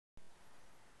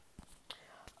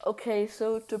Okay,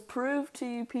 so to prove to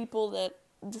you people that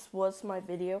this was my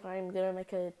video, I'm gonna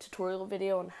make a tutorial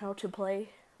video on how to play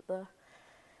the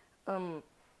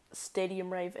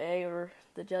Stadium Rave A or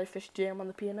the Jellyfish Jam on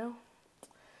the piano.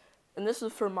 And this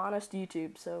is from Honest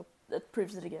YouTube, so that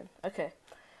proves it again. Okay.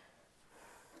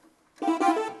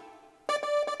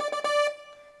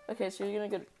 Okay, so you're gonna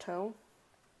go to tone.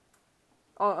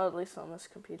 Oh, at least on this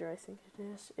computer, I think it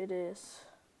is. It is.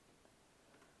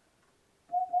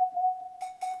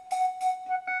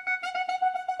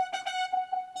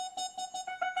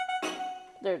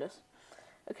 There it is.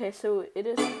 Okay, so it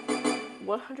is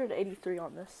 183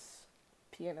 on this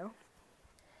piano.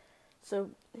 So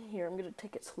here, I'm gonna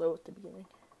take it slow at the beginning.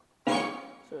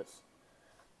 So it's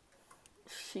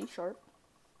C sharp,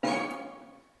 and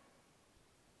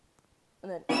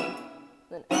then E,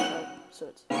 then F sharp. So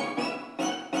it's.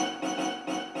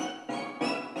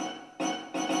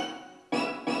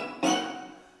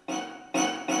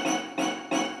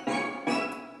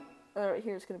 And right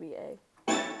here is gonna be A,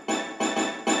 and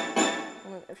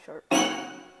then F sharp.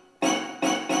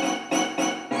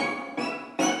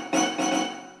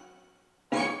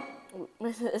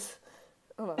 This is,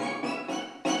 hold on.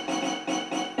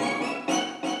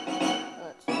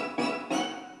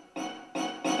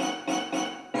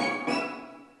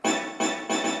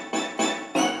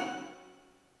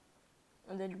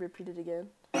 And then you repeat it again.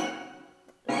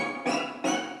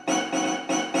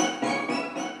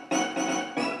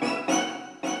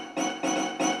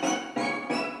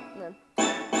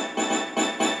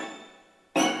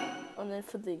 And then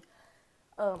for the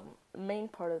main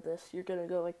part of this, you're gonna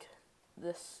go like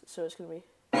this, so it's gonna be.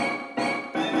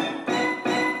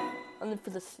 And then for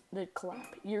the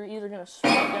clap, you're either gonna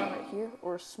smack down right here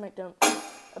or smack down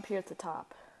up here at the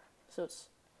top. So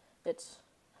it's.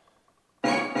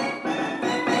 Yeah,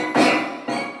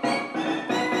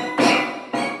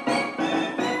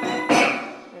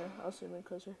 I'll zoom in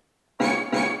closer.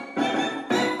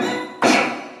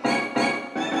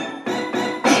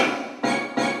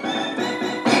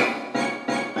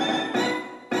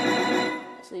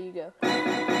 So you go.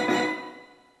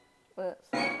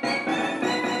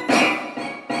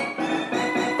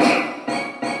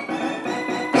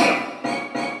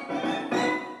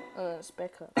 And then it's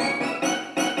back up.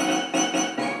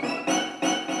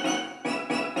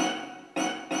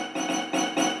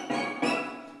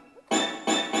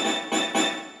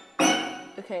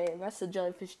 Okay, and that's the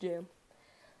Jellyfish Jam.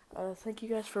 Thank you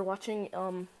guys for watching.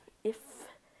 If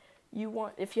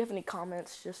you have any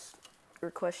comments, or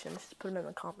questions, just put them in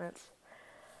the comments.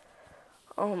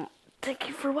 Thank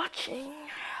you for watching.